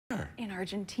in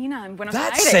Argentina, in Buenos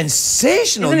That's Aires.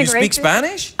 sensational. You speak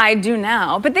Spanish? I do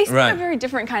now, but they speak Right. a very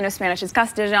different kind of Spanish. It's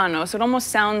Castellano, so it almost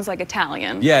sounds like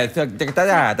Italian. Yeah.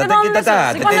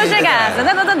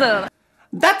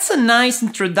 That's a nice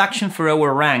introduction for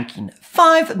our ranking.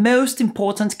 5 most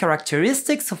important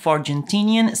characteristics of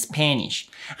Argentinian Spanish.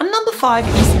 And number 5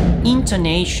 is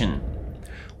intonation.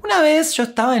 Una vez yo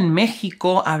estaba en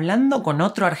México hablando con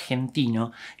otro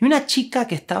argentino y una chica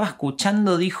que estaba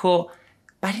escuchando dijo,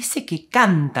 parece que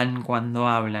cantan cuando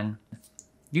hablan.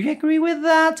 Do you agree with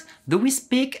that? Do we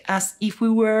speak as if we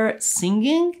were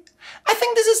singing? I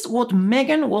think this is what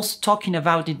Megan was talking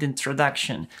about in the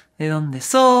introduction. ¿De dónde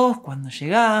sos? ¿Cuándo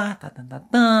llegás? Ta, ta, ta,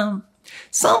 ta.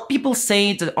 Some people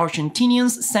say that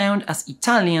Argentinians sound as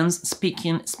Italians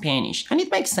speaking Spanish, and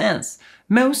it makes sense.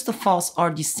 Most of us are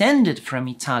descended from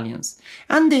Italians,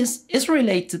 and this is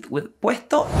related with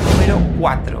puesto número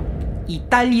 4,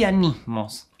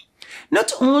 italianismos.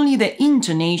 Not only the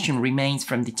intonation remains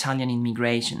from the Italian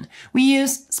immigration, we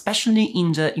use, especially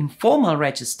in the informal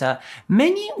register,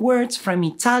 many words from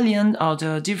Italian or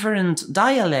the different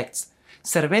dialects.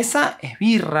 Cerveza es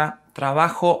birra,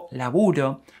 trabajo,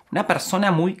 laburo, una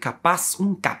persona muy capaz,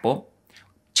 un capo.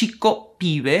 Chico,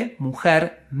 pibe,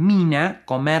 mujer, mina,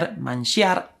 comer,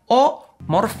 manchear o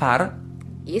morfar.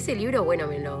 Y ese libro, bueno,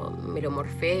 me lo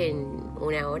morfé en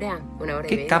una hora y media.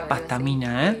 Qué capa esta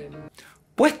mina, ¿eh?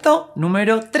 Puesto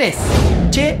número 3.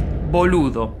 Che,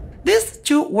 boludo. These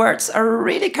 2 words are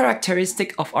really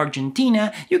characteristic of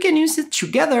Argentina. You can use it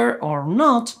together or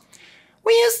not.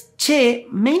 We use che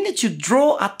mainly to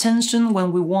draw attention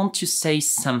when we want to say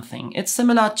something. It's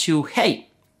similar to hey.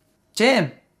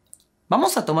 Che,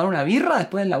 ¿vamos a tomar una birra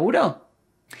después del laburo?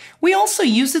 We also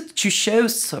use it to show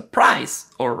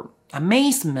surprise or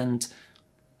amazement.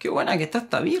 Qué buena que está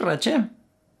esta birra, che.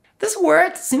 This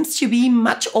word seems to be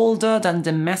much older than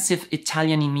the massive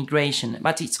Italian immigration,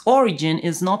 but its origin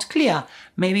is not clear,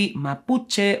 maybe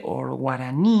Mapuche or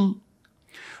Guarani.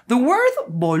 The word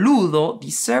boludo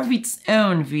deserves its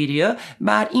own video,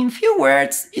 but in few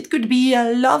words, it could be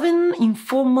a loving,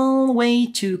 informal way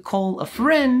to call a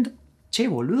friend. Che,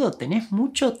 boludo, tenés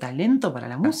mucho talento para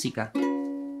la música.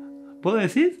 ¿Puedo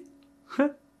decir?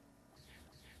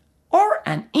 Or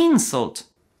an insult.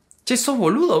 Che, sos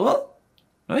boludo, vos.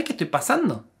 ¿No ves que estoy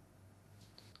pasando?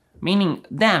 Meaning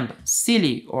damn,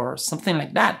 silly, or something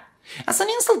like that. As an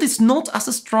insult, it's not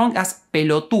as strong as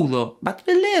pelotudo, but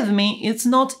believe me, it's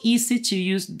not easy to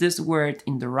use this word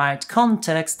in the right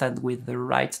context and with the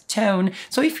right tone.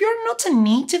 So if you're not a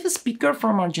native speaker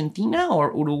from Argentina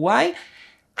or Uruguay,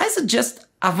 I suggest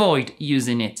avoid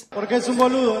using it. Porque es un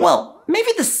boludo. Well,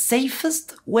 maybe the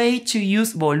safest way to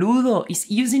use boludo is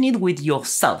using it with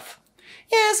yourself.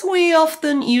 Yes, we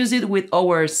often use it with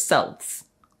ourselves.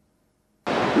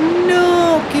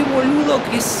 No, qué boludo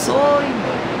que soy,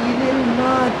 y del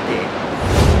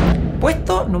mate.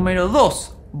 Puesto número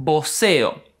 2,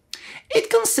 Voseo. It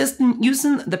consists in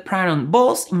using the pronoun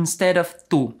vos instead of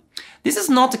tú. This is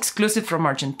not exclusive from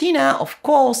Argentina, of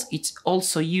course, it's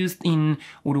also used in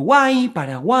Uruguay,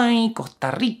 Paraguay,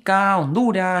 Costa Rica,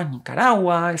 Honduras,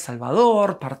 Nicaragua, El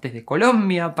Salvador, partes de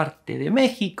Colombia, parte de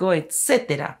México,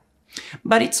 etc.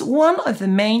 But it's one of the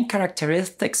main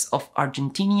characteristics of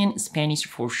Argentinian Spanish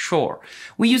for sure.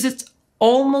 We use it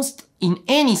almost in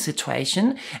any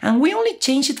situation, and we only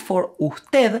change it for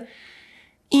usted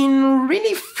in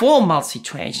really formal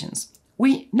situations.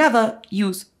 We never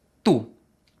use tú.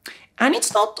 And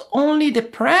it's not only the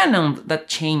pronoun that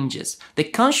changes. The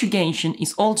conjugation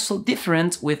is also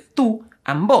different with tú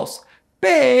and vos,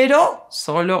 pero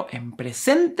solo en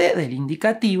presente del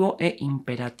indicativo e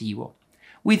imperativo.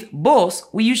 With vos,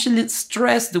 we usually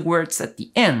stress the words at the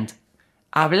end.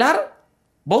 Hablar,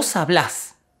 vos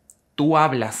hablás, tú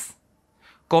hablas.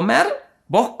 Comer,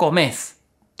 vos comés,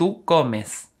 tú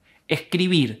comes.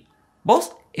 Escribir,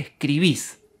 vos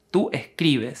escribís, tú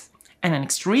escribes. And an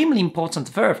extremely important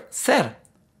verb, ser,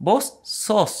 vos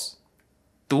sos,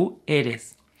 tú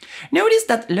eres. Notice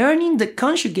that learning the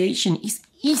conjugation is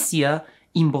easier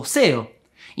in Voseo.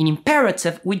 In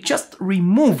imperative, we just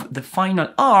remove the final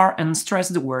R and stress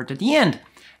the word at the end.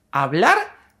 Hablar,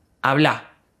 habla.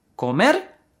 Comer,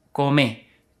 come.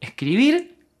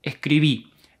 Escribir, escribí.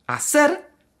 Hacer,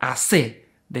 hace.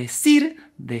 Decir,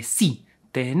 decí.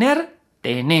 Tener,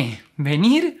 tené.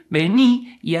 Venir,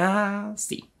 vení, y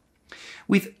así.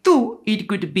 With tú, it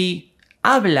could be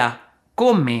habla,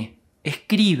 come,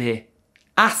 escribe,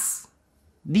 haz,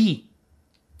 di,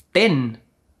 ten,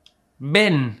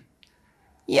 ven.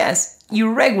 Yes,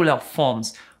 irregular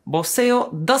forms. Voseo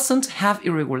doesn't have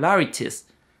irregularities.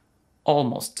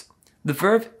 Almost. The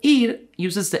verb ir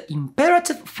uses the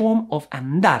imperative form of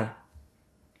andar.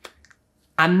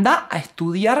 Anda a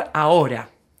estudiar ahora.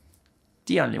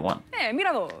 The only one.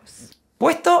 Mira vos.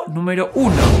 Puesto número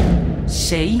 1.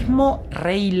 Yeísmo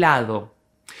rehilado.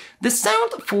 The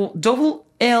sound for double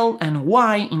L and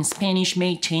Y in Spanish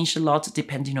may change a lot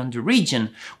depending on the region.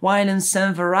 While in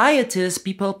some varieties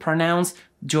people pronounce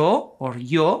yo or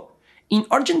yo, in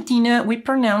Argentina we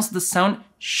pronounce the sound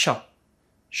sho,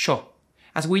 sho,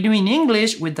 as we do in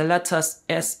English with the letters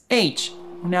SH,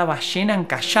 una ballena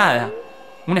encallada,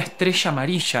 una estrella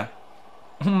amarilla,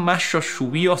 un mayo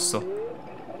lluvioso.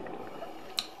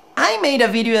 I made a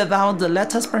video about the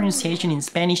letters pronunciation in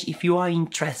Spanish if you are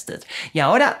interested. Y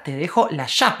ahora te dejo la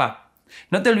chapa.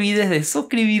 No te olvides de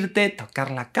suscribirte,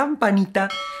 tocar la campanita,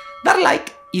 dar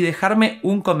like y dejarme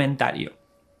un comentario.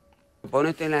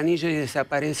 Ponete el anillo y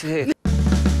desaparece.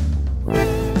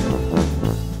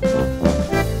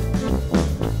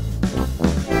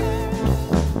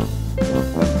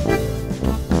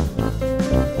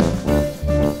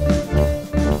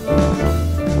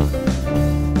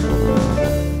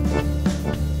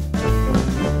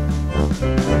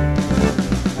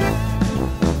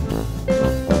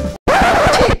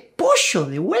 ¿Pollo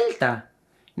de vuelta?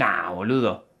 Nah,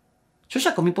 boludo. Yo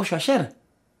ya comí pollo ayer.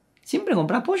 ¿Siempre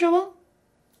comprás pollo vos?